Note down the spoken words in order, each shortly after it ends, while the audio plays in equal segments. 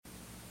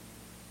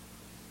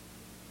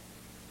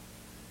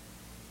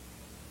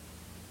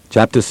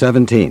Chapter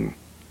 17.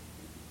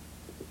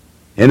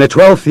 In the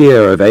 12th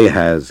year of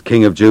Ahaz,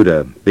 king of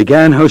Judah,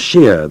 began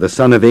Hoshea, the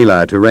son of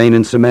Elah, to reign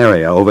in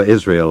Samaria over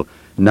Israel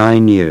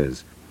 9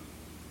 years.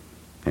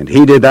 And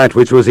he did that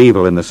which was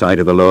evil in the sight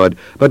of the Lord,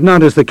 but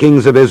not as the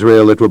kings of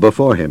Israel that were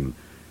before him.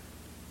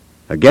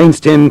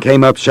 Against him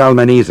came up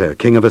Shalmaneser,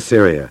 king of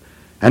Assyria,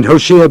 and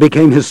Hoshea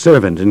became his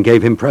servant and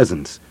gave him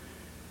presents.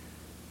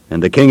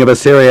 And the king of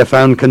Assyria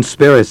found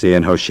conspiracy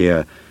in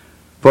Hoshea,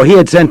 for he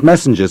had sent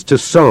messengers to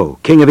So,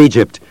 king of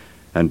Egypt,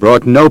 and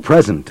brought no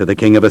present to the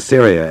king of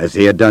Assyria, as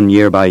he had done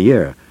year by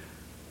year.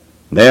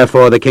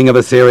 Therefore the king of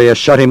Assyria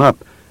shut him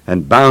up,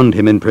 and bound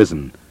him in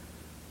prison.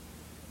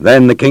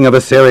 Then the king of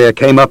Assyria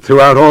came up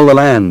throughout all the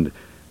land,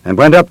 and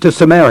went up to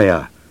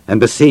Samaria,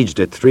 and besieged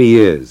it 3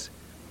 years.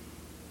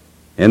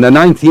 In the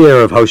 9th year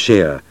of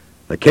Hoshea,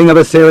 the king of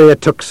Assyria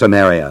took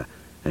Samaria,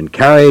 and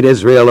carried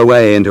Israel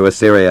away into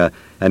Assyria,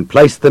 and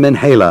placed them in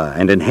Halah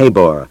and in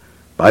Habor,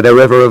 by the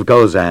river of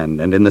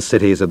Gozan, and in the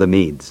cities of the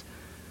Medes.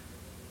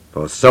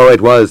 For so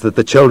it was that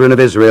the children of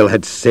Israel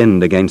had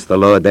sinned against the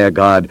Lord their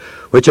God,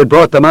 which had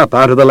brought them up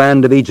out of the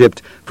land of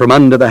Egypt, from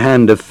under the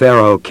hand of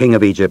Pharaoh king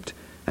of Egypt,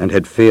 and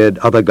had feared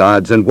other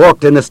gods, and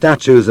walked in the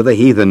statues of the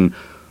heathen,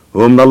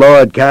 whom the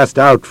Lord cast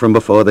out from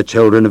before the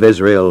children of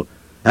Israel,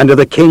 and of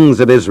the kings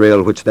of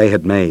Israel which they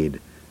had made.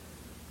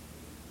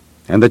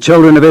 And the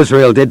children of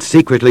Israel did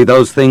secretly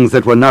those things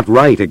that were not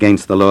right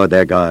against the Lord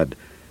their God.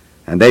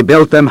 And they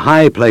built them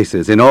high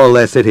places in all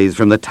their cities,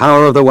 from the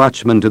tower of the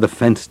watchman to the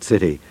fenced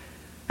city.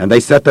 And they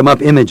set them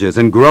up images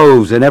and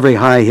groves in every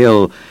high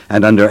hill,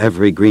 and under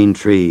every green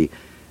tree.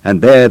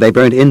 And there they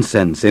burnt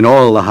incense in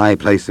all the high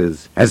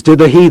places, as did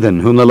the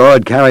heathen whom the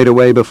Lord carried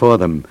away before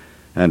them,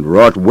 and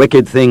wrought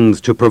wicked things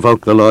to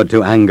provoke the Lord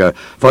to anger.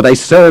 For they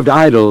served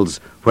idols,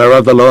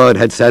 whereof the Lord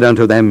had said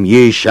unto them,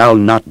 Ye shall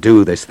not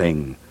do this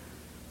thing.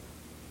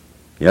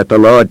 Yet the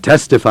Lord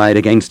testified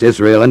against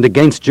Israel and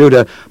against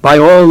Judah by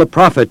all the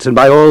prophets and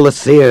by all the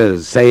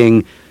seers,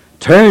 saying,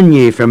 Turn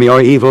ye from your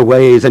evil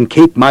ways, and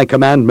keep my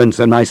commandments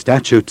and my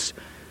statutes,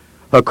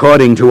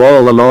 according to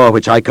all the law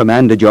which I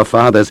commanded your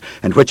fathers,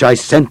 and which I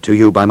sent to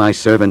you by my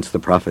servants the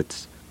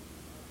prophets.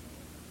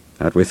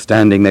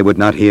 Notwithstanding they would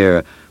not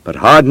hear, but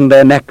hardened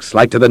their necks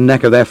like to the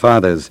neck of their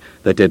fathers,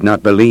 that did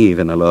not believe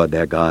in the Lord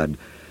their God.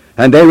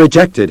 And they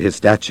rejected his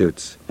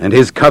statutes, and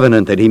his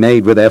covenant that he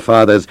made with their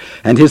fathers,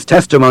 and his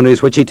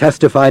testimonies which he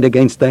testified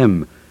against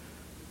them.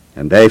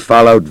 And they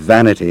followed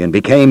vanity, and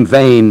became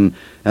vain,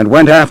 and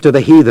went after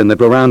the heathen that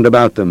were round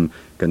about them,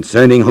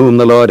 concerning whom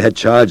the Lord had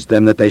charged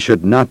them that they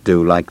should not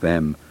do like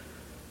them.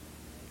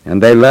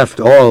 And they left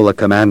all the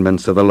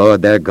commandments of the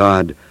Lord their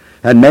God,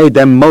 and made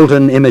them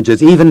molten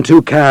images, even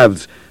 2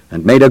 calves,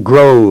 and made a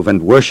grove,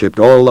 and worshipped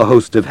all the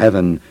host of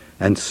heaven,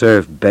 and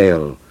served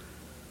Baal.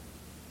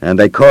 And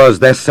they caused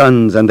their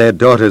sons and their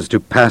daughters to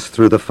pass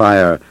through the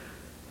fire,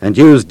 and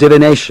used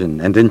divination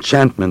and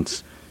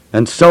enchantments,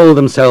 and sold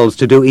themselves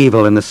to do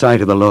evil in the sight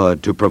of the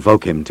Lord, to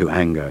provoke him to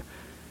anger.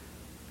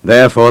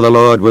 Therefore the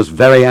Lord was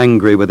very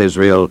angry with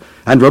Israel,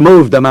 and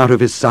removed them out of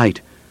his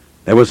sight.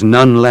 There was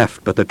none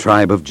left but the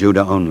tribe of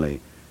Judah only.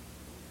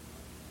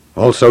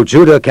 Also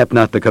Judah kept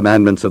not the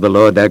commandments of the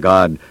Lord their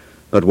God,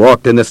 but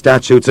walked in the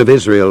statutes of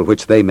Israel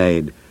which they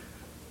made.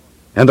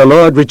 And the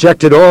Lord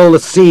rejected all the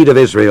seed of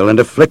Israel, and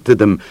afflicted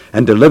them,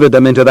 and delivered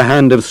them into the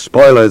hand of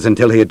spoilers,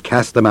 until he had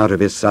cast them out of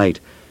his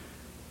sight.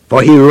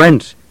 For he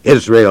rent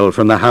Israel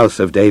from the house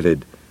of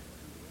David.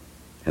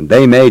 And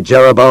they made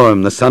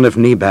Jeroboam the son of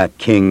Nebat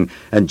king,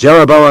 and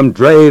Jeroboam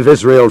drave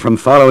Israel from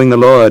following the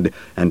Lord,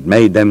 and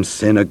made them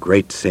sin a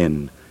great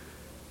sin.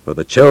 For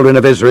the children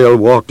of Israel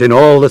walked in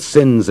all the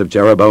sins of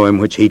Jeroboam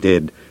which he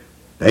did.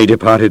 They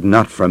departed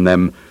not from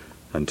them,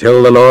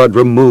 until the Lord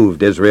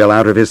removed Israel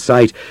out of his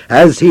sight,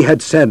 as he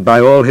had said by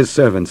all his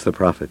servants the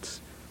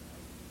prophets.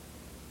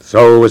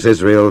 So was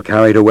Israel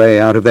carried away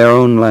out of their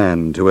own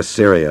land to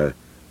Assyria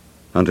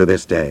unto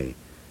this day.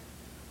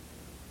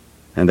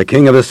 And the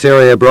king of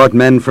Assyria brought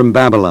men from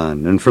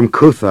Babylon, and from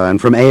Cutha, and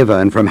from Ava,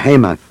 and from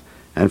Hamath,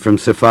 and from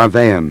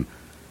Sepharvaim,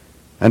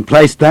 and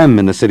placed them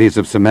in the cities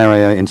of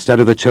Samaria instead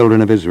of the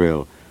children of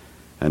Israel.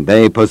 And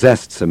they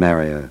possessed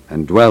Samaria,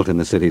 and dwelt in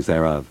the cities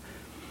thereof.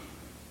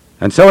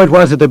 And so it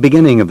was at the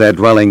beginning of their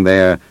dwelling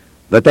there,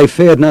 that they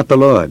feared not the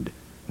Lord.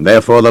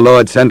 Therefore the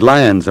Lord sent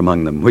lions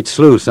among them, which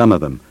slew some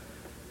of them.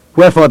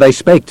 Wherefore they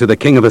spake to the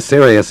king of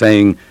Assyria,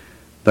 saying,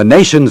 The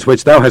nations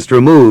which thou hast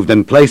removed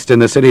and placed in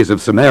the cities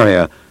of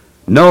Samaria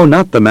know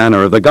not the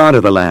manner of the God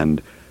of the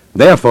land.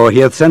 Therefore he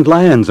hath sent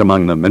lions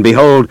among them, and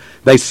behold,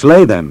 they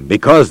slay them,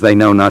 because they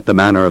know not the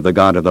manner of the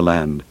God of the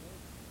land.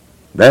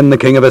 Then the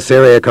king of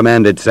Assyria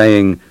commanded,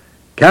 saying,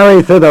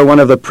 Carry thither one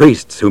of the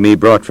priests whom he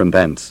brought from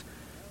thence,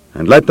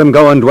 and let them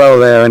go and dwell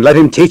there, and let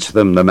him teach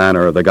them the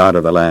manner of the God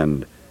of the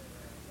land.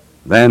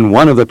 Then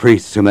one of the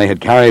priests whom they had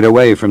carried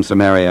away from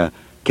Samaria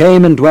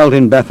came and dwelt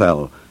in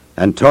Bethel,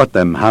 and taught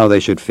them how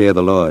they should fear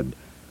the Lord.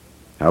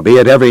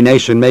 Howbeit every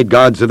nation made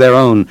gods of their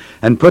own,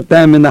 and put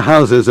them in the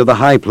houses of the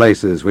high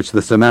places which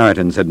the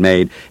Samaritans had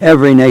made,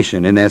 every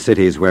nation in their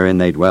cities wherein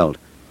they dwelt.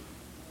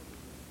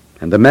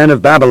 And the men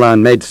of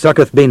Babylon made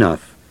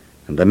Succoth-Benoth,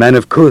 And the men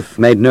of Cuth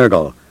made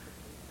Nergal,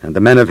 and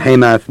the men of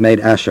Hamath made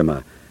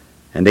Ashima,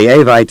 and the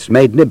Avites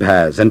made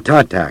Nibhaz and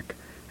Tartak,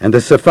 and the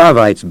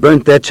Sepharvites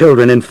burnt their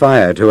children in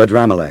fire to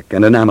Adramelech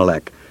and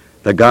Anamelech,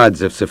 the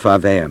gods of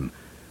Sepharvaim.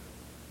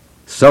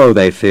 So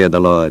they feared the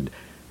Lord,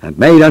 and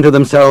made unto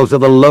themselves of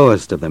the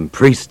lowest of them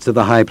priests of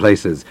the high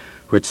places,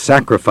 which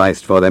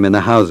sacrificed for them in the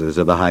houses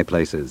of the high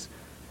places.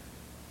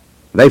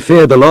 They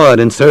feared the Lord,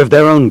 and served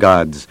their own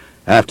gods,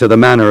 after the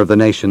manner of the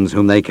nations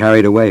whom they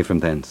carried away from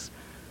thence.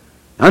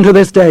 Unto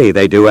this day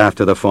they do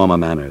after the former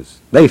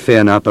manners. They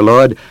fear not the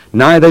Lord,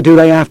 neither do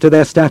they after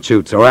their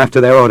statutes, or after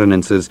their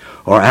ordinances,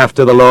 or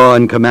after the law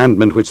and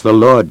commandment which the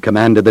Lord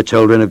commanded the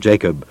children of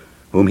Jacob,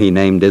 whom he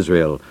named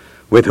Israel,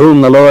 with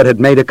whom the Lord had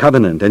made a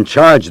covenant, and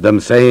charged them,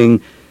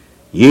 saying,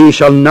 Ye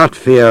shall not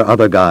fear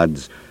other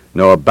gods,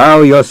 nor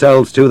bow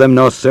yourselves to them,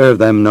 nor serve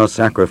them, nor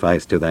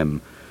sacrifice to them.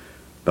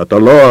 But the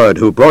Lord,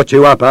 who brought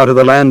you up out of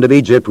the land of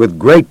Egypt with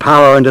great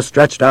power and a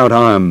stretched out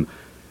arm,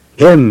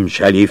 him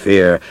shall ye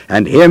fear,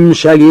 and him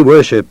shall ye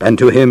worship, and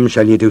to him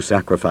shall ye do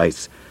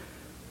sacrifice.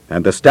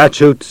 And the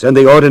statutes, and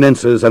the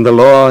ordinances, and the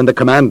law, and the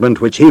commandment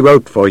which he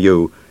wrote for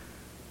you,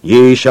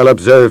 ye shall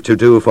observe to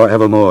do for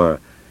evermore,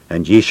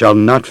 and ye shall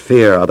not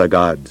fear other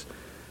gods.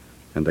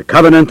 And the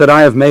covenant that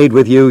I have made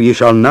with you ye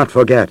shall not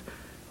forget,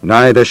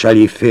 neither shall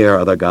ye fear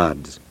other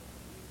gods.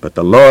 But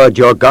the Lord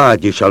your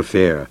God ye shall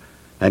fear,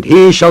 and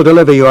he shall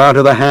deliver you out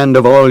of the hand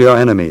of all your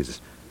enemies.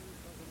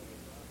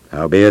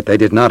 Howbeit they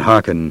did not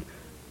hearken,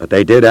 but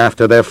they did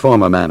after their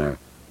former manner.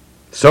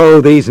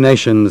 So these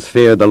nations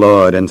feared the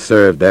Lord, and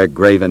served their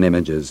graven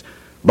images,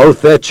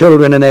 both their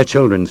children and their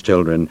children's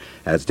children,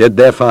 as did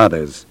their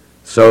fathers,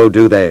 so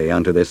do they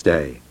unto this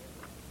day.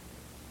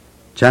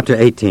 Chapter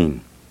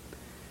 18.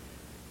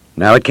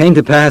 Now it came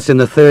to pass in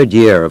the 3rd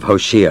year of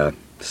Hoshea,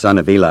 son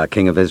of Elah,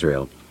 king of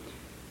Israel,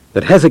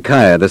 that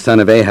Hezekiah the son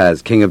of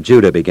Ahaz, king of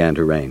Judah, began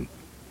to reign.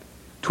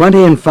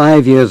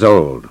 25 years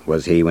old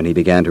was he when he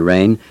began to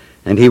reign,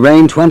 and he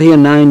reigned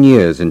 29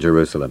 years in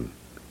Jerusalem.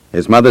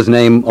 His mother's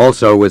name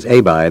also was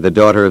Abi, the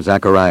daughter of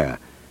Zechariah.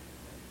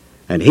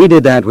 And he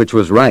did that which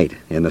was right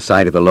in the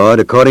sight of the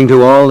Lord, according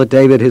to all that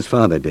David his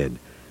father did.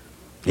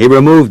 He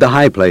removed the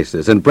high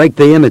places, and brake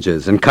the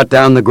images, and cut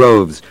down the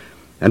groves,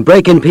 and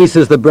brake in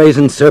pieces the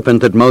brazen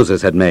serpent that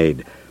Moses had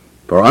made.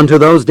 For unto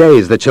those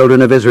days the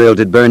children of Israel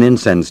did burn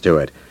incense to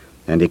it,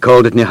 and he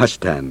called it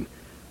Nehushtan.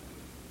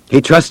 He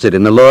trusted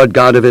in the Lord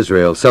God of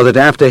Israel, so that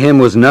after him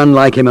was none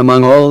like him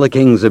among all the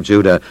kings of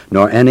Judah,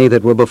 nor any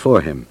that were before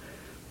him.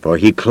 For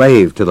he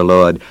clave to the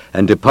Lord,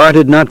 and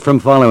departed not from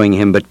following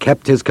him, but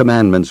kept his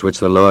commandments which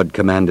the Lord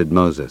commanded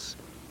Moses.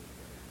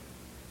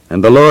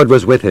 And the Lord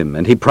was with him,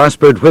 and he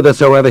prospered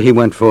whithersoever he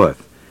went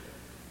forth.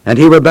 And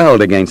he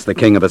rebelled against the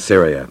king of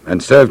Assyria,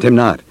 and served him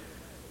not.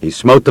 He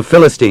smote the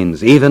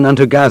Philistines, even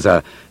unto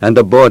Gaza, and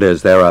the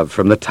borders thereof,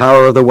 from the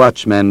tower of the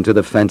watchmen to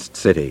the fenced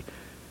city.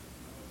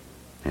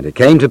 And it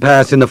came to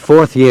pass in the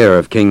 4th year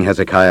of King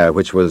Hezekiah,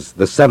 which was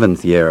the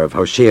 7th year of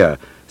Hoshea,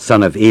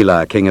 son of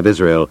Elah, king of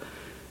Israel,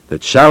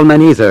 that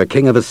Shalmaneser,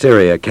 king of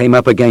Assyria, came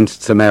up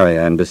against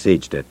Samaria and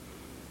besieged it.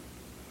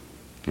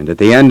 And at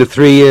the end of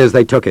 3 years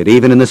they took it,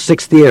 even in the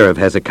 6th year of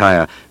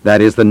Hezekiah,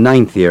 that is the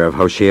 9th year of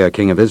Hoshea,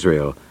 king of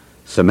Israel,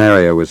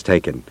 Samaria was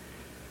taken.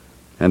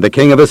 And the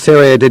king of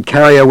Assyria did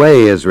carry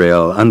away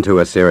Israel unto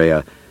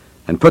Assyria,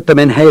 and put them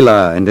in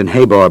Halah and in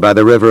Habor by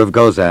the river of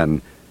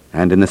Gozan,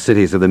 and in the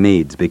cities of the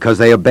Medes, because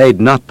they obeyed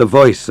not the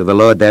voice of the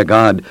Lord their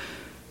God,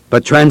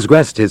 but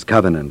transgressed his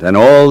covenant, and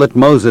all that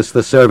Moses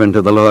the servant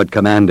of the Lord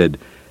commanded,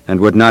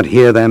 and would not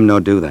hear them nor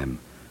do them.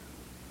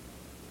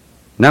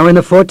 Now in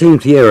the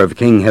 14th year of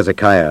King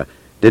Hezekiah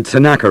did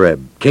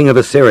Sennacherib, king of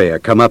Assyria,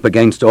 come up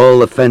against all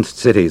the fenced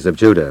cities of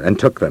Judah, and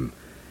took them.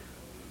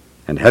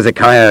 And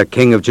Hezekiah,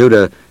 king of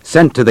Judah,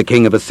 sent to the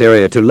king of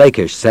Assyria to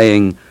Lachish,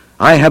 saying,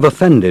 I have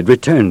offended,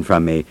 return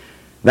from me.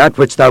 That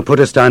which thou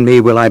puttest on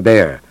me will I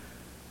bear.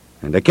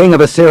 And the king of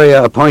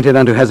Assyria appointed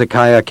unto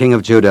Hezekiah, king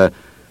of Judah,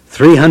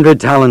 300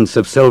 talents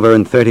of silver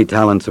and 30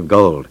 talents of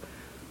gold.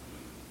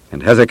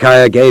 And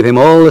Hezekiah gave him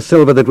all the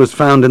silver that was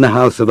found in the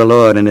house of the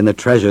Lord and in the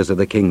treasures of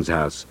the king's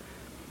house.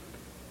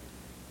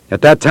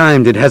 At that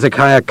time did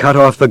Hezekiah cut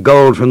off the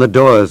gold from the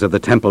doors of the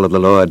temple of the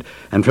Lord,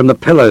 and from the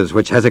pillars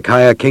which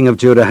Hezekiah king of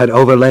Judah had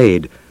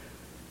overlaid,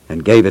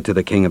 and gave it to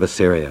the king of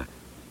Assyria.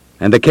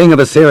 And the king of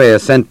Assyria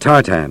sent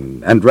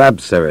Tartan, and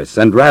Rabsaris,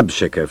 and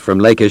Rabshakeh from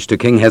Lachish to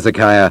King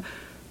Hezekiah,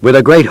 with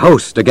a great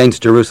host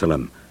against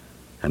Jerusalem.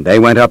 And they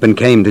went up and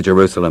came to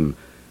Jerusalem.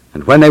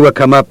 And when they were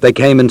come up, they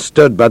came and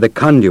stood by the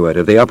conduit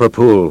of the upper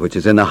pool, which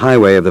is in the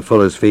highway of the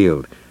fuller's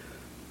field.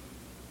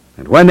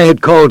 And when they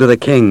had called to the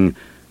king,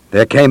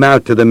 there came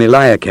out to them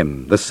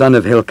Eliakim, the son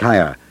of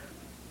Hilkiah,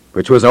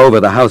 which was over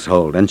the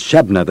household, and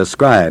Shebna the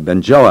scribe,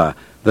 and Joah,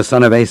 the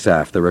son of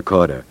Asaph the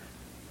recorder.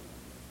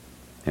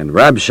 And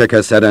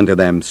Rabshakeh said unto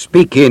them,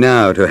 Speak ye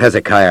now to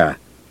Hezekiah.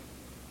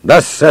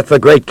 Thus saith the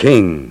great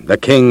king, the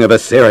king of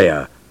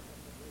Assyria,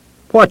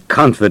 What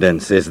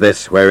confidence is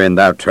this wherein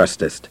thou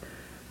trustest?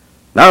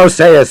 Thou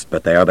sayest,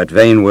 but they are but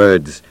vain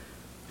words,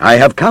 I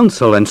have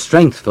counsel and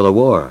strength for the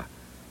war.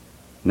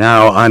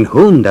 Now on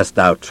whom dost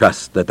thou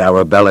trust that thou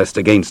rebellest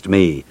against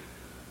me?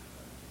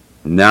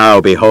 Now,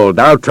 behold,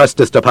 thou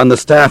trustest upon the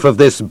staff of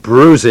this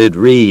bruised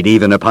reed,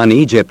 even upon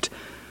Egypt,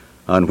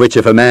 on which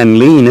if a man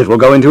lean, it will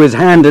go into his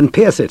hand and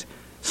pierce it.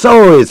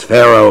 So is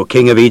Pharaoh,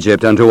 king of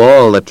Egypt, unto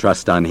all that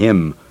trust on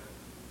him.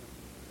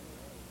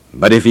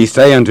 But if ye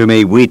say unto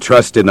me, We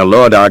trust in the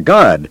Lord our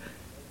God,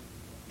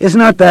 is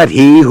not that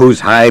he whose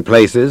high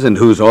places and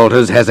whose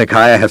altars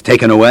Hezekiah hath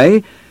taken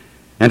away,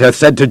 and hath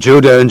said to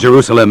Judah and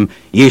Jerusalem,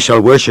 Ye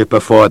shall worship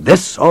before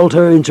this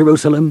altar in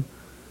Jerusalem?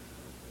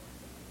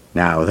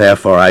 Now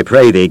therefore I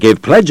pray thee,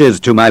 give pledges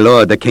to my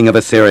lord the king of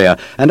Assyria,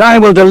 and I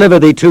will deliver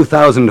thee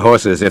 2,000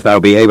 horses, if thou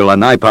be able on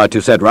thy part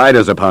to set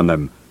riders upon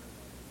them.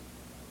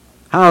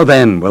 How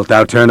then wilt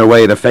thou turn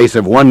away the face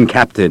of one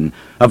captain,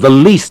 of the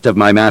least of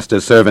my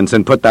master's servants,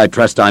 and put thy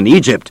trust on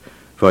Egypt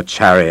for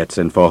chariots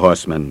and for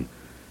horsemen?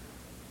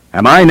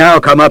 Am I now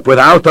come up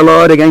without the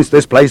Lord against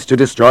this place to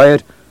destroy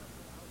it?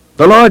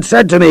 The Lord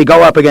said to me,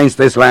 Go up against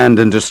this land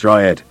and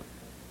destroy it.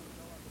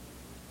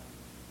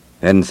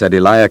 Then said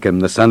Eliakim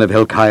the son of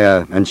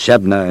Hilkiah, and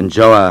Shebna, and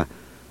Joah,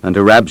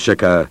 unto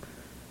Rabshakeh,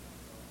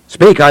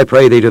 Speak, I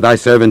pray thee, to thy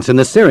servants in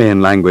the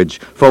Syrian language,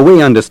 for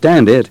we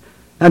understand it,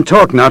 and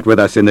talk not with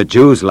us in the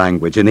Jews'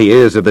 language, in the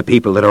ears of the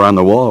people that are on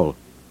the wall.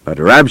 But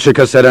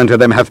Rabshakeh said unto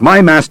them, Hath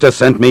my master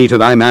sent me to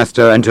thy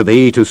master and to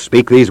thee to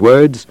speak these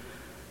words?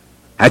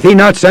 Hath he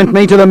not sent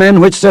me to the men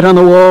which sit on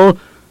the wall,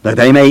 that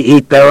they may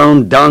eat their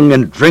own dung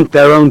and drink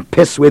their own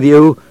piss with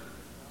you?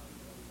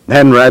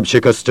 Then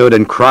Rabshakeh stood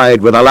and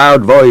cried with a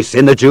loud voice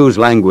in the Jews'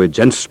 language,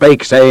 and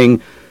spake,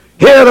 saying,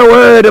 Hear the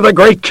word of the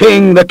great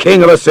king, the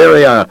king of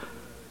Assyria.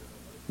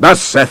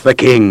 Thus saith the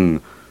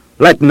king,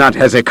 Let not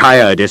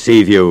Hezekiah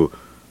deceive you,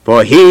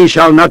 for he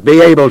shall not be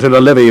able to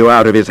deliver you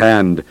out of his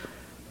hand.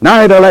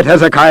 Neither let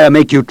Hezekiah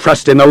make you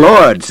trust in the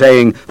Lord,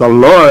 saying, The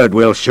Lord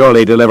will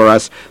surely deliver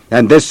us,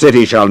 and this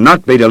city shall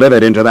not be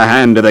delivered into the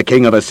hand of the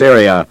king of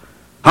Assyria.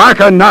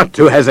 Hearken not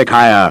to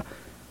Hezekiah,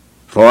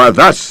 for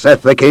thus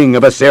saith the king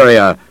of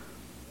Assyria,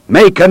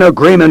 Make an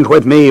agreement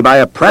with me by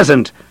a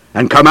present,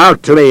 and come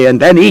out to me, and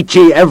then eat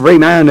ye every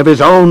man of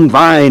his own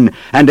vine,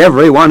 and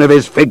every one of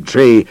his fig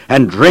tree,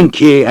 and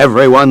drink ye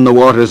every one the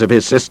waters of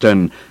his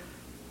cistern,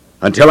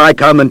 until I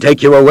come and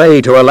take you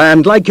away to a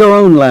land like your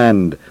own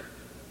land,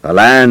 a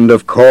land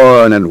of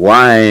corn and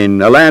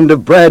wine, a land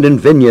of bread and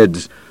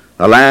vineyards,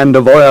 a land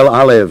of oil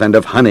olive and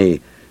of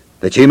honey,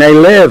 that ye may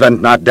live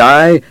and not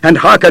die, and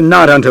hearken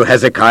not unto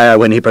Hezekiah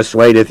when he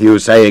persuadeth you,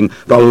 saying,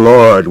 The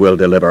Lord will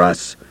deliver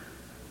us.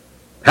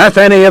 Hath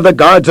any of the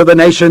gods of the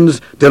nations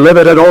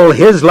delivered at all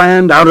his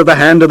land out of the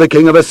hand of the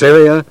king of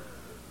Assyria?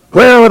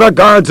 Where are the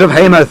gods of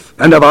Hamath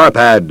and of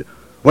Arpad?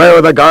 Where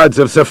are the gods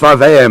of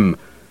Sepharvaim,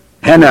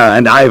 Hena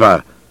and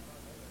Ivah?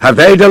 Have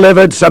they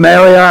delivered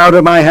Samaria out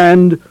of my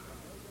hand?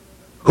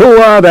 Who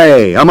are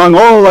they among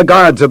all the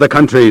gods of the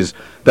countries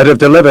that have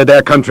delivered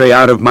their country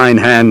out of mine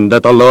hand,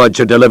 that the Lord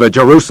should deliver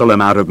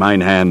Jerusalem out of mine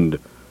hand?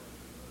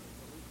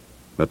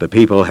 But the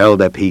people held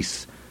their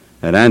peace,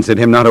 and answered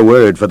him not a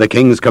word, for the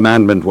king's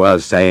commandment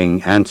was,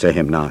 saying, Answer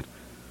him not.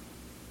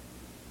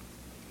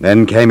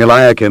 Then came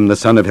Eliakim the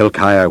son of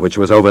Hilkiah, which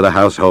was over the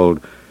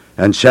household,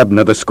 and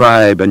Shebna the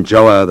scribe, and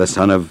Joah the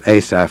son of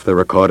Asaph the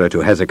recorder,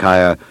 to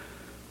Hezekiah,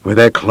 with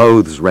their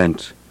clothes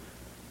rent,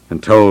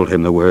 and told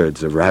him the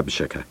words of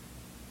Rabshakeh.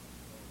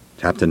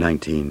 Chapter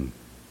 19.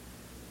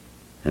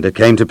 And it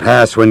came to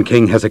pass, when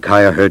King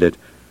Hezekiah heard it,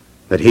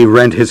 that he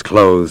rent his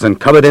clothes, and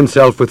covered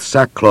himself with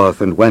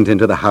sackcloth, and went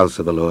into the house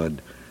of the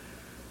Lord.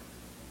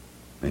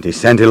 And he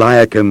sent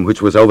Eliakim,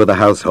 which was over the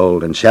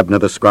household, and Shebna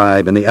the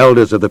scribe, and the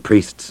elders of the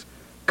priests,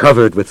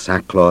 covered with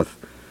sackcloth,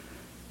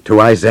 to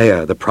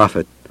Isaiah the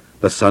prophet,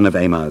 the son of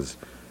Amoz.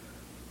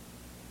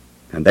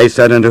 And they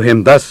said unto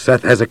him, Thus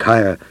saith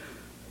Hezekiah,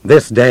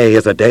 This day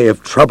is a day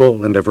of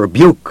trouble, and of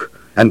rebuke,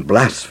 and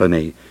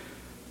blasphemy.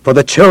 For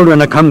the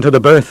children are come to the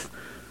birth,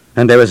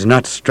 and there is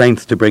not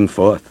strength to bring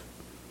forth.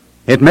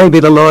 It may be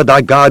the Lord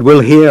thy God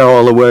will hear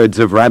all the words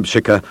of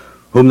Rabshakeh,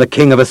 whom the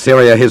king of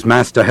Assyria his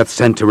master hath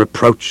sent to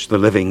reproach the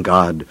living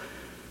God,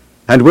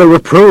 and will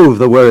reprove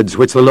the words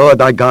which the Lord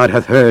thy God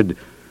hath heard.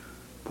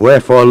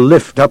 Wherefore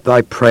lift up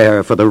thy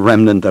prayer for the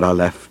remnant that are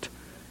left.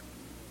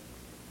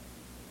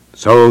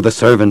 So the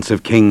servants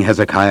of King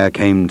Hezekiah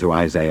came to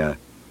Isaiah.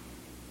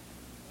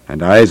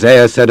 And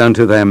Isaiah said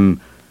unto them,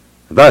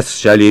 Thus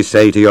shall ye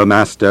say to your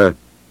master,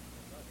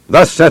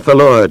 Thus saith the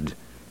Lord,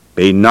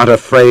 Be not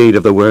afraid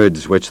of the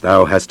words which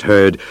thou hast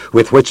heard,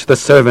 with which the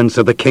servants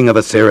of the king of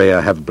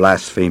Assyria have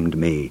blasphemed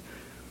me.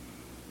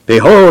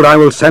 Behold, I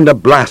will send a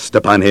blast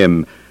upon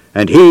him,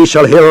 and he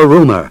shall hear a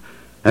rumor,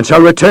 and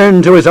shall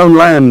return to his own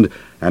land,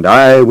 and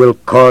I will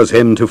cause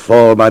him to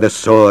fall by the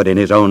sword in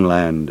his own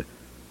land.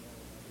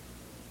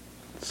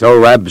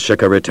 So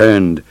Rabshakeh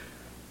returned,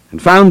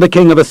 and found the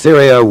king of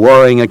Assyria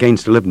warring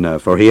against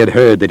Libnah, for he had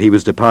heard that he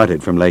was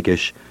departed from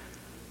Lachish.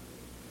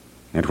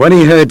 And when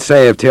he heard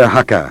say of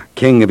Tirhakah,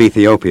 king of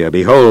Ethiopia,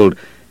 Behold,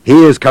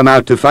 he is come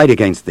out to fight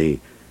against thee,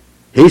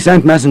 he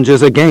sent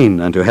messengers again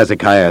unto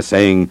Hezekiah,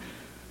 saying,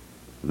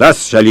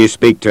 Thus shall ye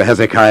speak to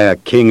Hezekiah,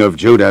 king of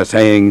Judah,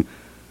 saying,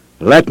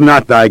 Let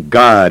not thy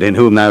God, in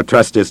whom thou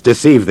trustest,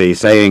 deceive thee,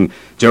 saying,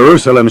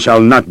 Jerusalem shall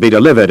not be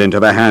delivered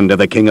into the hand of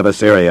the king of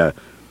Assyria.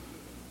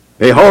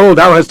 Behold,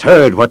 thou hast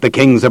heard what the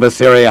kings of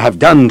Assyria have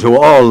done to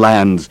all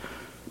lands,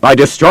 by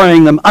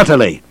destroying them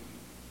utterly.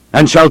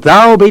 And shalt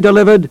thou be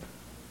delivered?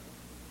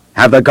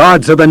 Have the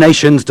gods of the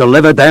nations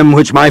delivered them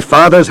which my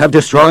fathers have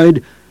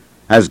destroyed,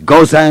 as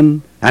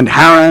Gozan, and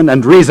Haran,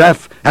 and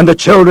Rezeph, and the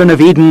children of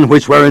Eden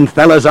which were in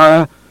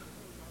Thelazar?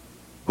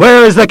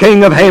 Where is the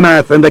king of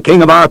Hamath, and the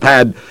king of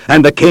Arpad,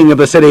 and the king of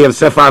the city of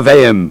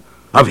Sepharvaim,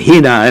 of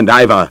Hena and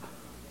Iva?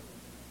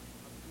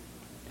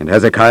 And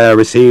Hezekiah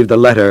received the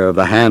letter of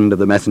the hand of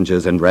the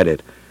messengers, and read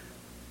it.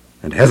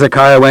 And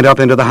Hezekiah went up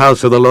into the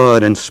house of the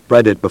Lord, and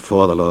spread it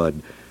before the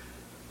Lord.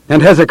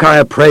 And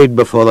Hezekiah prayed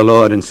before the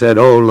Lord, and said,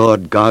 O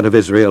Lord God of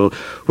Israel,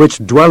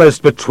 which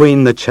dwellest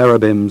between the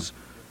cherubims,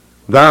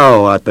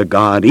 thou art the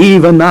God,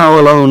 even thou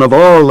alone, of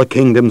all the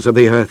kingdoms of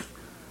the earth.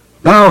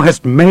 Thou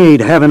hast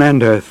made heaven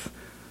and earth.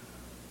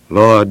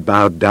 Lord,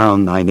 bow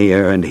down thine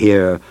ear, and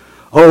hear.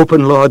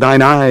 Open, Lord,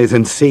 thine eyes,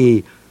 and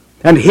see,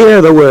 and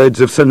hear the words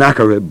of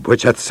Sennacherib,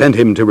 which hath sent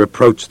him to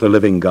reproach the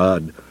living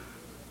God.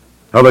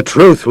 Of a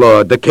truth,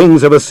 Lord, the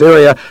kings of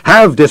Assyria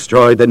have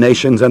destroyed the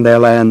nations and their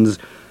lands,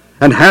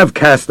 and have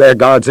cast their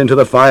gods into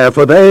the fire,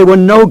 for they were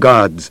no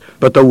gods,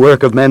 but the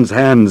work of men's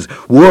hands,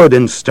 wood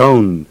and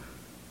stone.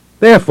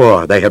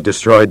 Therefore they have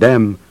destroyed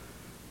them.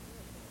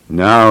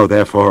 Now,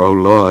 therefore, O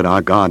Lord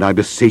our God, I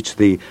beseech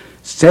thee,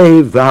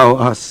 save thou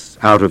us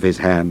out of his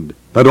hand,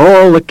 that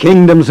all the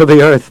kingdoms of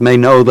the earth may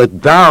know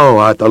that thou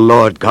art the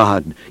Lord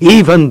God,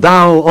 even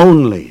thou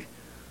only.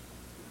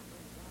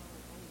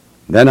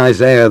 Then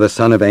Isaiah the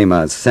son of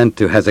Amoz sent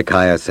to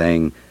Hezekiah,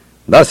 saying,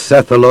 Thus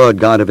saith the Lord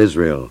God of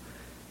Israel,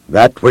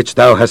 That which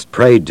thou hast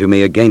prayed to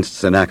me against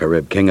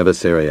Sennacherib king of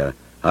Assyria,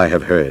 I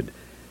have heard.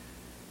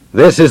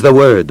 This is the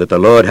word that the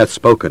Lord hath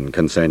spoken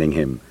concerning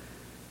him.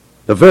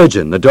 The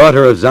virgin, the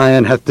daughter of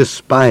Zion, hath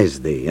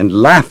despised thee, and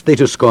laughed thee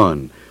to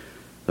scorn.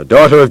 The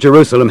daughter of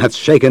Jerusalem hath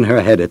shaken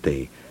her head at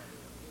thee.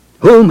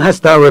 Whom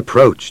hast thou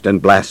reproached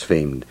and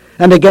blasphemed?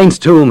 And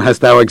against whom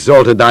hast thou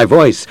exalted thy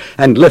voice,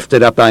 and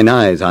lifted up thine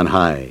eyes on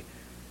high?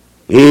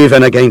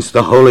 Even against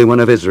the Holy One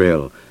of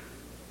Israel.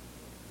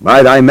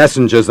 By thy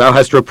messengers thou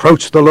hast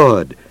reproached the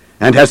Lord,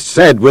 and hast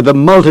said, With the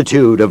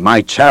multitude of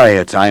my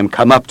chariots I am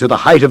come up to the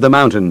height of the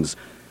mountains,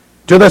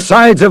 to the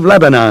sides of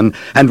Lebanon,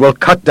 and will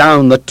cut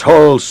down the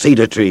tall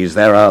cedar trees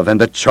thereof, and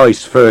the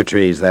choice fir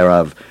trees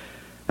thereof.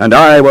 And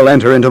I will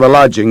enter into the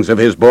lodgings of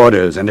his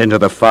borders, and into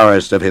the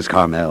forest of his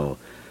Carmel.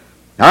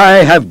 I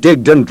have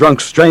digged and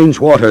drunk strange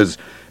waters,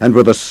 and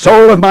with the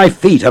sole of my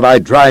feet have I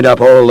dried up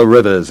all the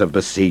rivers of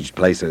besieged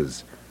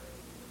places.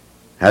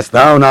 Hast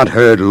thou not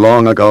heard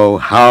long ago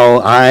how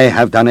I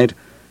have done it,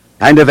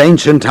 and of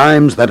ancient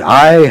times that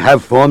I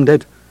have formed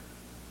it?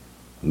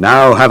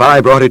 Now have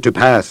I brought it to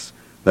pass,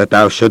 that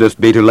thou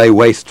shouldest be to lay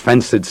waste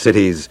fenced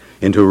cities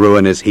into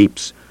ruinous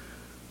heaps.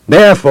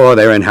 Therefore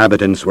their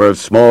inhabitants were of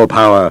small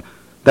power.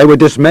 They were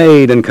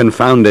dismayed and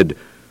confounded.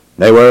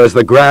 They were as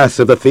the grass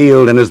of the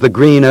field, and as the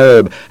green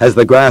herb, as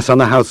the grass on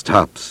the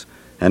housetops,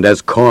 and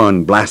as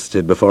corn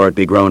blasted before it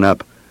be grown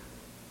up.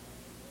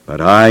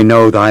 But I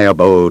know thy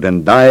abode,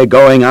 and thy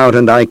going out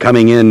and thy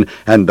coming in,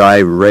 and thy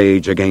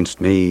rage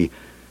against me.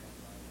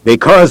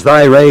 Because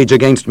thy rage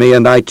against me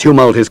and thy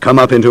tumult is come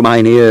up into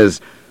mine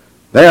ears,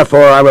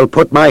 therefore I will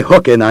put my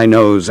hook in thy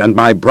nose, and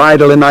my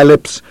bridle in thy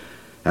lips,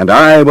 and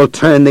I will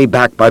turn thee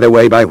back by the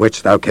way by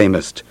which thou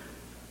camest.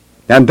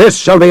 And this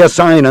shall be a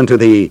sign unto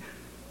thee,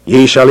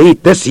 Ye shall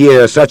eat this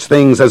year such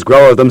things as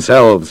grow of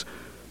themselves,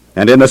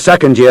 and in the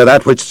second year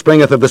that which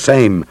springeth of the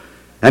same,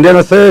 and in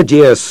the third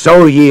year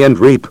sow ye and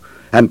reap,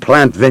 and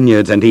plant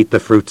vineyards and eat the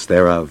fruits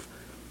thereof.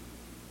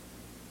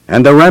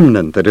 And the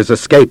remnant that is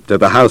escaped of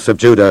the house of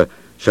Judah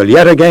shall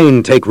yet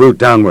again take root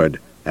downward,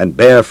 and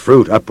bear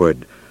fruit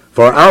upward.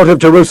 For out of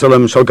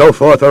Jerusalem shall go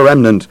forth a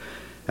remnant,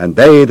 and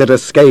they that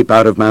escape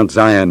out of Mount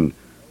Zion.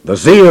 The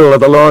zeal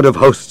of the Lord of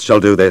hosts shall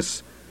do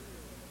this.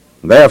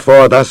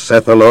 Therefore thus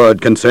saith the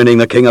Lord concerning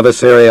the king of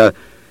Assyria,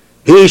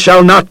 He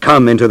shall not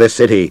come into this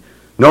city,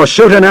 nor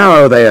shoot an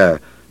arrow there,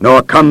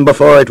 nor come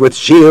before it with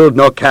shield,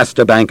 nor cast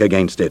a bank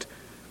against it.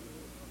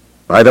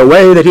 By the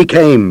way that he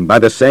came, by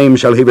the same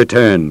shall he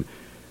return,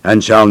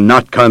 and shall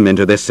not come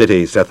into this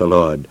city, saith the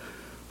Lord.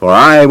 For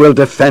I will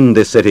defend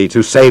this city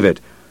to save it,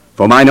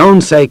 for mine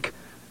own sake,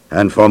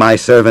 and for my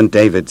servant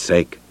David's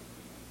sake.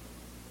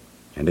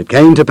 And it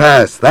came to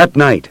pass that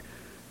night,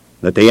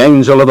 that the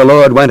angel of the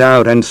Lord went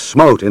out and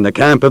smote in the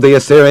camp of the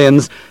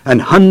Assyrians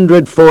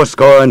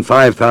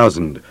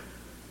 185,000.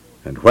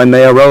 And when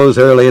they arose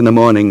early in the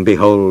morning,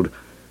 behold,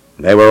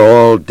 they were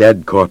all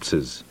dead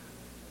corpses.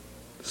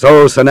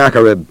 So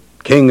Sennacherib,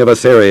 king of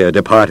Assyria,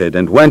 departed,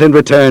 and went and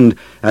returned,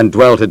 and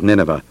dwelt at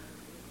Nineveh.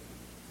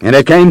 And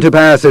it came to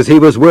pass, as he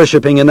was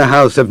worshipping in the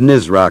house of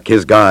Nisroch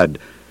his god,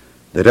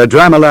 that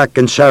Adramelech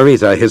and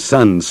Sharezer his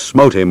sons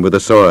smote him with the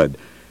sword,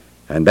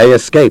 and they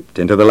escaped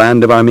into the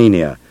land of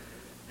Armenia.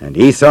 And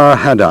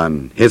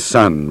Esarhaddon his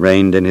son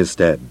reigned in his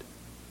stead.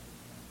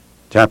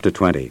 Chapter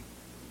 20.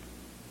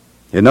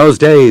 In those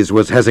days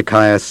was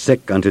Hezekiah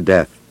sick unto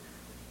death.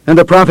 And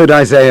the prophet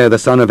Isaiah the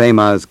son of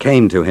Amoz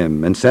came to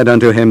him, and said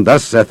unto him,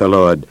 Thus saith the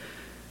Lord,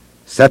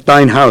 Set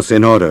thine house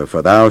in order,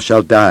 for thou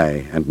shalt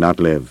die, and not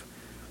live.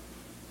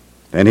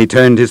 Then he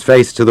turned his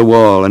face to the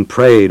wall, and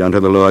prayed unto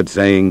the Lord,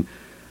 saying,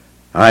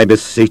 I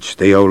beseech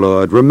thee, O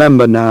Lord,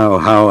 remember now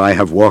how I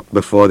have walked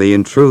before thee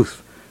in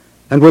truth,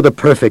 and with a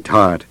perfect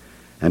heart,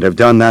 and have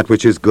done that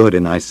which is good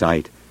in thy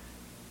sight.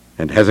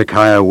 And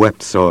Hezekiah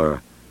wept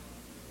sore.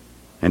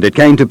 And it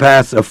came to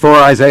pass, afore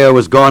Isaiah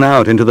was gone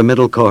out into the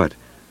middle court,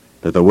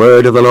 that the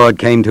word of the Lord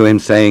came to him,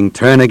 saying,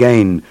 Turn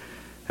again,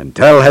 and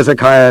tell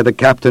Hezekiah the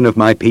captain of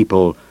my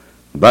people,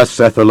 Thus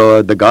saith the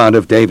Lord, the God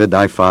of David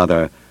thy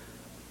father,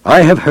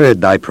 I have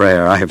heard thy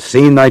prayer, I have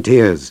seen thy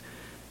tears.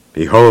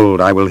 Behold,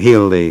 I will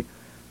heal thee.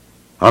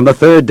 On the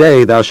 3rd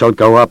day thou shalt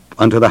go up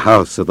unto the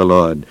house of the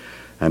Lord,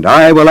 and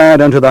I will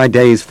add unto thy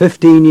days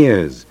 15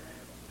 years,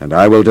 and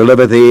I will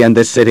deliver thee and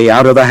this city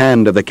out of the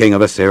hand of the king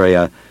of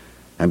Assyria,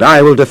 and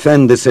I will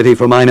defend this city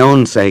for mine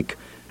own sake,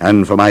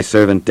 and for my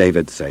servant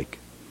David's sake.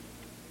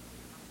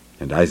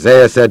 And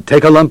Isaiah said,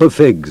 Take a lump of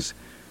figs.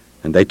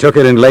 And they took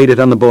it and laid it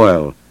on the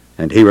boil,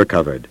 and he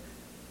recovered.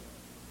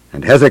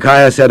 And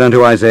Hezekiah said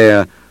unto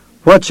Isaiah,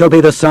 What shall be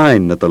the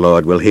sign that the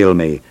Lord will heal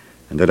me,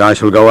 and that I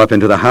shall go up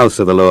into the house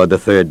of the Lord the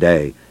 3rd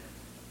day?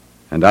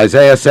 And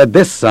Isaiah said,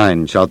 This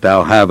sign shalt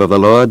thou have of the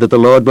Lord, that the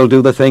Lord will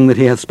do the thing that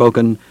he hath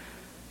spoken.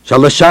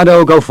 Shall the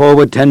shadow go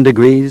forward 10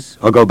 degrees,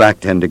 or go back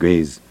 10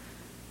 degrees?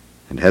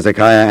 And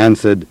Hezekiah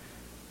answered,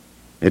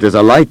 It is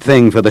a light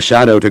thing for the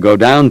shadow to go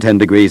down 10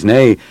 degrees,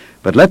 nay,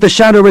 but let the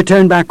shadow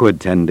return backward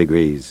 10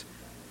 degrees.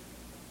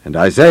 And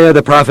Isaiah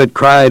the prophet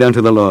cried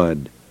unto the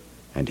Lord,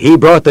 and he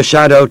brought the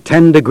shadow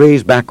 10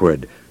 degrees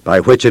backward, by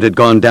which it had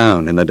gone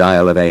down in the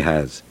dial of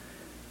Ahaz.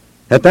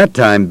 At that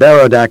time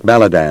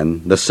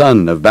Berodach-Baladan, the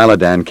son of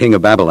Baladan king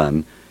of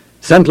Babylon,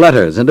 sent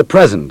letters and a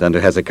present unto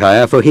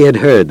Hezekiah, for he had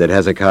heard that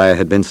Hezekiah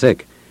had been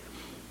sick.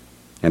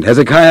 And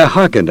Hezekiah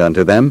hearkened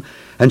unto them,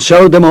 and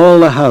showed them all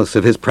the house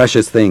of his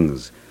precious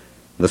things,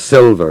 the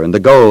silver, and the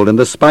gold, and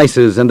the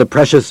spices, and the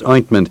precious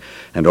ointment,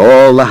 and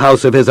all the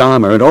house of his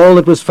armor, and all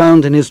that was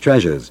found in his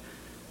treasures.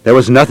 There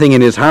was nothing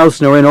in his house,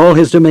 nor in all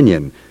his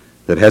dominion,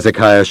 that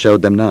Hezekiah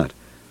showed them not.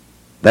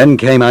 Then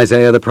came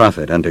Isaiah the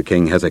prophet unto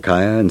King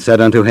Hezekiah, and said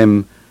unto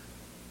him,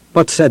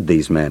 What said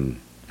these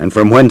men, and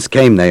from whence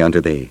came they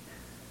unto thee?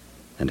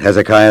 And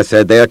Hezekiah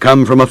said, They are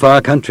come from a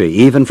far country,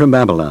 even from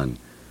Babylon.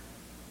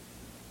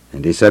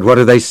 And he said, What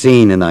have they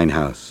seen in thine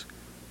house?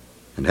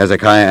 And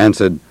Hezekiah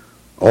answered,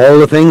 All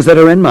the things that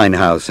are in mine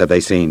house have they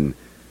seen.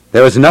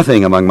 There is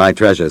nothing among my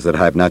treasures that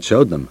I have not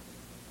showed them.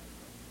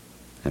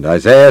 And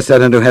Isaiah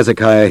said unto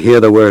Hezekiah, Hear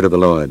the word of the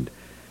Lord.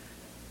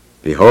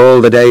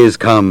 Behold, the day is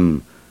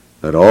come,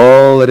 that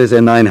all that is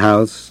in thine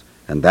house,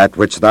 and that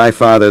which thy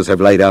fathers have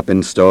laid up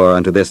in store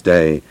unto this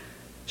day,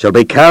 shall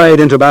be carried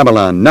into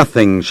Babylon,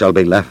 nothing shall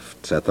be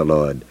left, saith the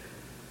Lord.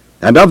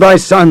 And of thy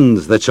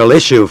sons that shall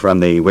issue from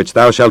thee, which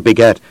thou shalt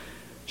beget,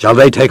 shall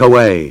they take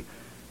away,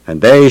 and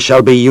they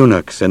shall be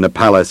eunuchs in the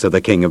palace of the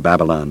king of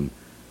Babylon.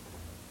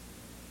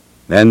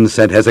 Then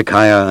said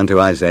Hezekiah unto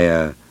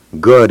Isaiah,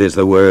 Good is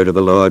the word of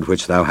the Lord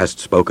which thou hast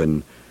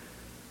spoken.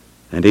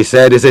 And he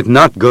said, Is it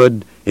not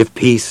good, if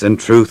peace and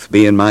truth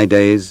be in my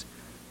days?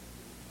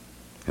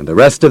 And the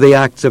rest of the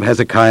acts of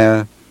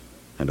Hezekiah,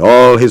 and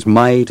all his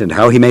might, and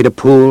how he made a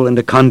pool and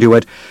a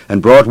conduit,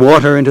 and brought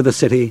water into the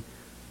city,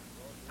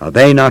 are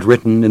they not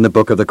written in the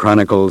book of the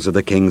Chronicles of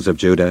the kings of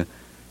Judah?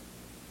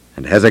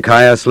 And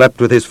Hezekiah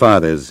slept with his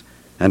fathers,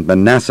 and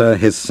Manasseh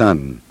his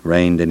son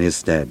reigned in his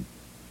stead.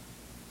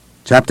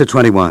 Chapter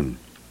 21.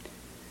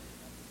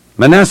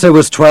 Manasseh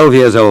was 12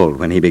 years old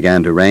when he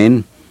began to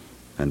reign,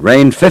 and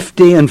reigned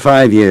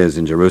 55 years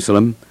in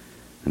Jerusalem,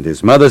 and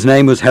his mother's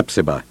name was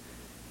Hephzibah.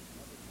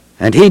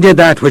 And he did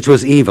that which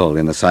was evil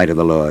in the sight of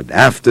the Lord,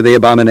 after the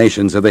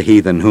abominations of the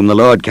heathen, whom the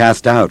Lord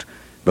cast out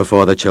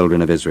before the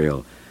children of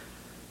Israel.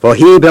 For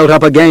he built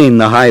up again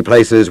the high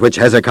places which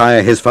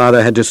Hezekiah his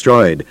father had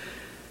destroyed,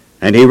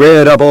 and he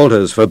reared up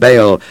altars for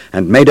Baal,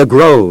 and made a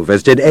grove,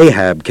 as did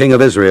Ahab king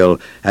of Israel,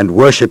 and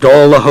worshipped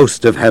all the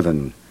host of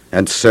heaven,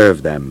 and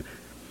served them.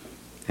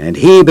 And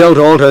he built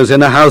altars in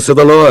the house of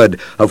the Lord,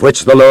 of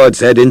which the Lord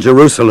said, In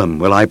Jerusalem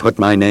will I put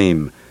my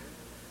name.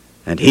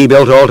 And he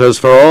built altars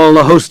for all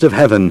the host of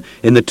heaven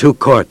in the 2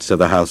 courts of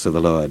the house of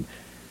the Lord.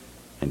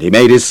 And he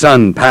made his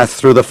son pass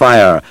through the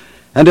fire,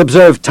 and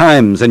observed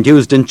times, and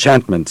used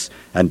enchantments,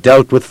 and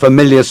dealt with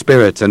familiar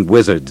spirits and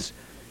wizards.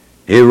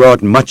 He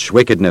wrought much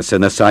wickedness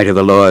in the sight of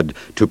the Lord,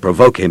 to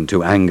provoke him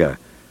to anger.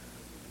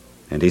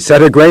 And he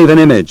set a graven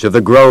image of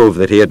the grove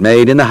that he had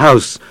made in the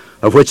house,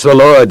 of which the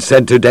Lord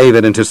said to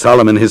David and to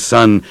Solomon his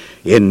son,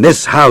 In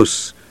this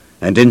house,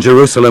 and in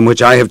Jerusalem,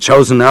 which I have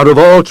chosen out of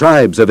all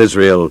tribes of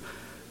Israel,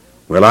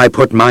 will I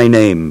put my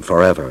name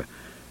forever.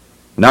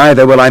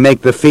 Neither will I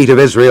make the feet of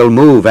Israel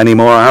move any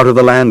more out of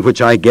the land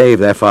which I gave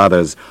their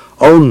fathers,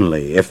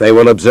 only if they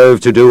will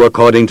observe to do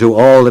according to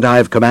all that I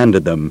have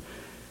commanded them,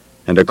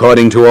 and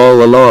according to all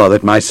the law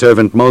that my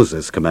servant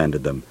Moses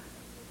commanded them.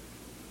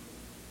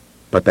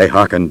 But they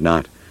hearkened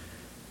not.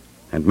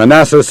 And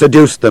Manasseh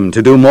seduced them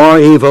to do more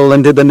evil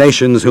than did the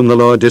nations whom the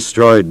Lord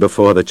destroyed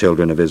before the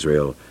children of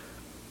Israel.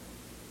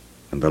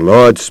 And the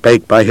Lord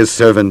spake by his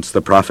servants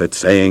the prophets,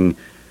 saying,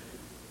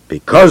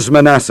 Because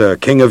Manasseh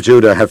king of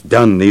Judah hath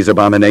done these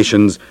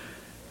abominations,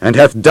 and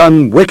hath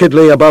done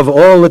wickedly above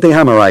all that the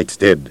Amorites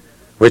did,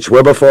 which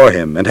were before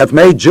him, and hath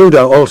made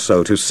Judah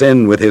also to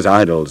sin with his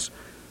idols.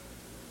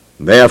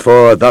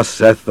 Therefore thus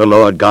saith the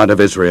Lord God of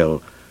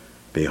Israel,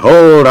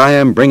 Behold, I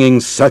am bringing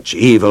such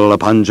evil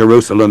upon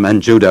Jerusalem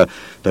and Judah,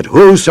 that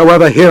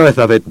whosoever heareth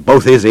of it,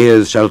 both his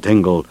ears shall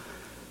tingle.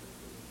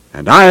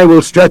 And I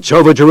will stretch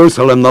over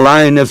Jerusalem the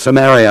line of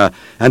Samaria,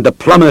 and the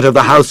plummet of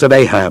the house of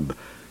Ahab.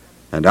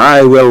 And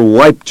I will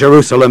wipe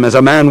Jerusalem as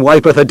a man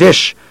wipeth a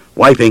dish,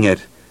 wiping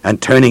it,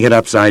 and turning it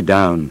upside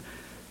down.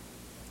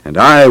 And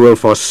I will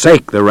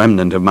forsake the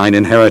remnant of mine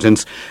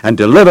inheritance, and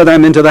deliver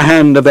them into the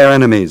hand of their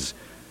enemies.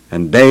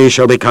 And they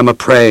shall become a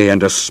prey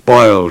and a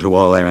spoil to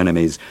all their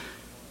enemies,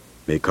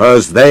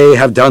 because they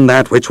have done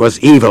that which was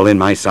evil in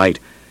my sight,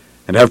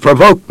 and have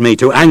provoked me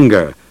to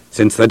anger,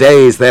 since the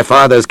days their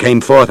fathers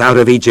came forth out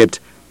of Egypt,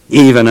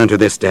 even unto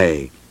this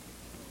day.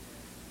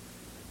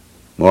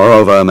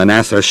 Moreover,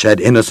 Manasseh shed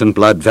innocent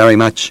blood very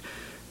much,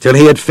 till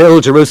he had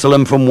filled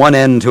Jerusalem from one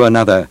end to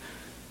another,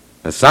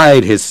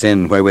 beside his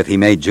sin wherewith he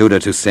made Judah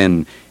to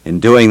sin, in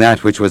doing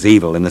that which was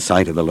evil in the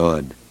sight of the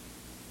Lord.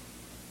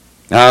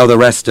 Now the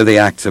rest of the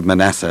acts of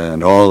Manasseh,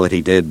 and all that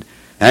he did,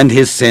 and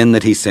his sin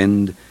that he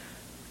sinned,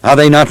 are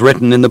they not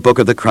written in the book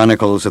of the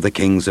Chronicles of the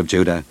kings of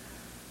Judah?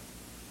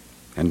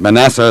 And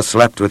Manasseh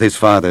slept with his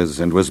fathers,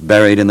 and was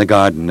buried in the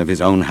garden of his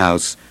own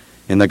house,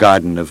 in the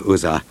garden of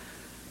Uzzah.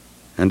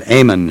 And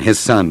Amon his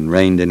son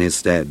reigned in his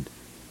stead.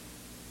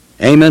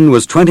 Amon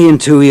was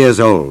 22 years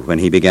old when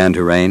he began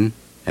to reign,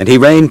 and he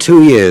reigned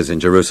 2 years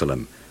in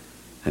Jerusalem.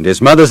 And his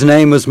mother's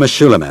name was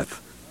Meshullemeth,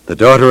 the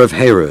daughter of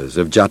Haruz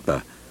of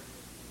Jotbah.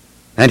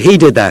 And he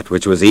did that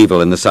which was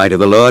evil in the sight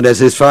of the Lord, as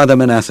his father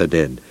Manasseh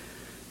did.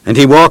 And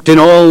he walked in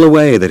all the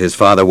way that his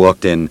father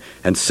walked in,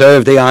 and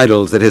served the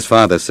idols that his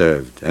father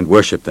served, and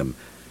worshipped them.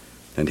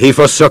 And he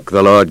forsook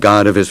the Lord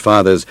God of his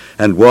fathers,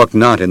 and walked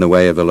not in the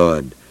way of the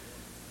Lord.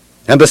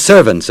 And the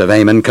servants of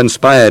Amon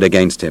conspired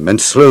against him, and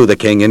slew the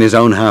king in his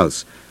own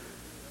house.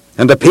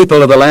 And the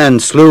people of the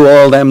land slew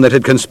all them that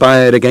had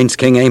conspired against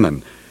King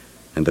Amon.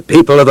 And the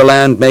people of the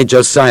land made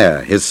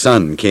Josiah his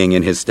son king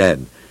in his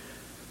stead.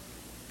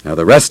 Now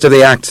the rest of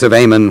the acts of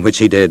Amon which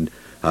he did,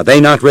 are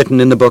they not written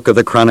in the book of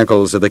the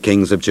Chronicles of the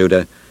kings of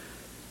Judah?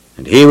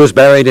 And he was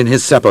buried in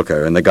his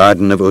sepulchre in the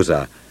garden of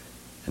Uzzah,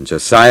 and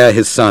Josiah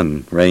his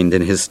son reigned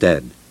in his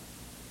stead.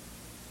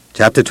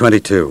 Chapter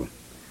 22.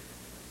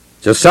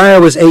 Josiah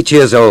was 8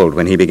 years old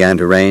when he began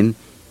to reign,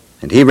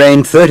 and he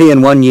reigned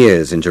 31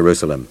 years in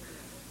Jerusalem.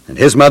 And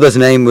his mother's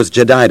name was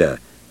Jedidah,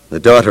 the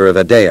daughter of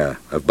Adaiah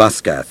of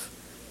Boscath.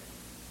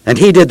 And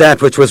he did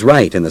that which was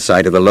right in the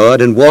sight of the Lord,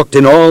 and walked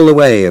in all the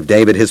way of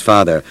David his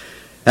father,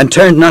 and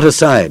turned not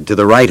aside to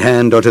the right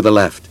hand or to the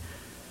left.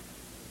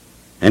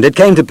 And it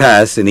came to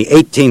pass in the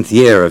 18th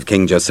year of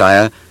King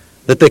Josiah,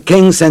 that the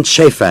king sent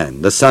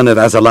Shaphan, the son of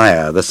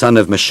Azaliah, the son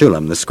of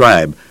Meshullam, the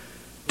scribe,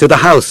 to the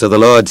house of the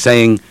Lord,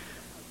 saying,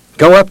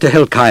 Go up to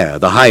Hilkiah,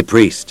 the high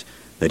priest,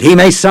 that he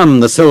may sum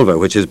the silver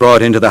which is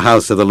brought into the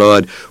house of the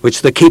Lord,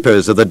 which the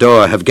keepers of the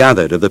door have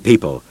gathered of the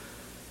people.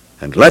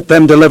 And let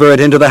them deliver it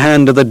into the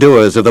hand of the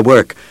doers of the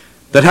work,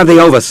 that have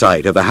the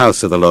oversight of the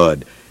house of the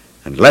Lord.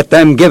 And let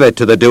them give it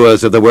to the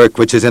doers of the work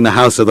which is in the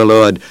house of the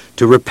Lord,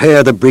 to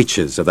repair the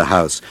breaches of the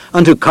house,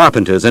 unto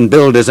carpenters and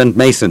builders and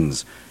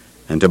masons,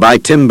 and to buy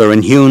timber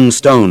and hewn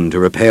stone to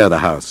repair the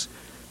house.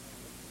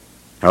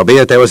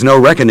 Howbeit there was no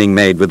reckoning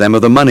made with them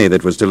of the money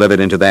that was delivered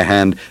into their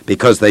hand,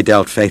 because they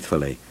dealt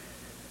faithfully.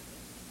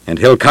 And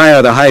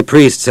Hilkiah the high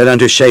priest said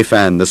unto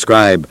Shaphan the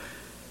scribe,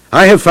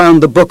 I have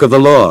found the book of the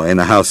law in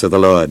the house of the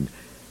Lord.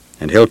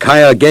 And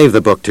Hilkiah gave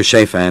the book to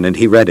Shaphan, and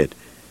he read it.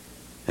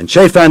 And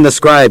Shaphan the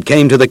scribe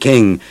came to the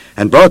king,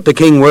 and brought the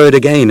king word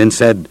again, and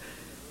said,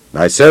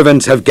 Thy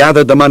servants have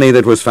gathered the money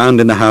that was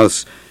found in the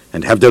house,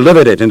 and have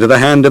delivered it into the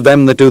hand of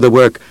them that do the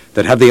work,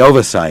 that have the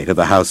oversight of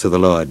the house of the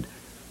Lord.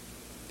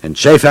 And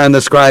Shaphan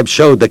the scribe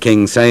showed the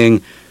king,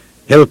 saying,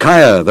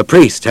 Hilkiah the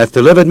priest hath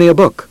delivered me a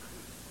book.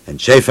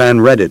 And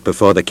Shaphan read it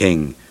before the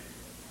king.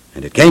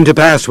 And it came to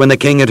pass, when the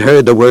king had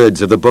heard the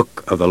words of the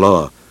book of the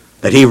law,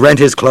 that he rent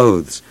his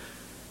clothes.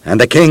 And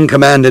the king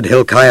commanded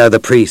Hilkiah the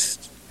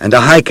priest, and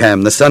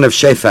Ahikam the son of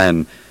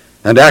Shaphan,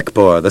 and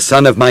Achbor the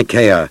son of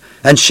Micaiah,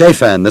 and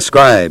Shaphan the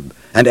scribe,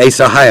 and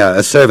Asahiah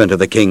a servant of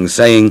the king,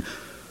 saying,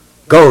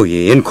 Go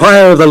ye,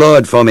 inquire of the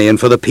Lord for me, and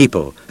for the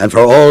people, and for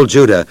all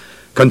Judah,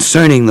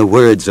 concerning the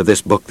words of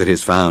this book that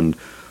is found.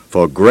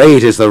 For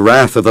great is the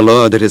wrath of the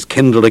Lord that is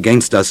kindled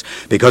against us,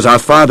 because our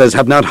fathers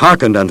have not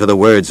hearkened unto the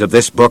words of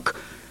this book,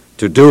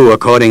 to do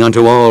according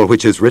unto all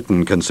which is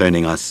written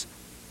concerning us.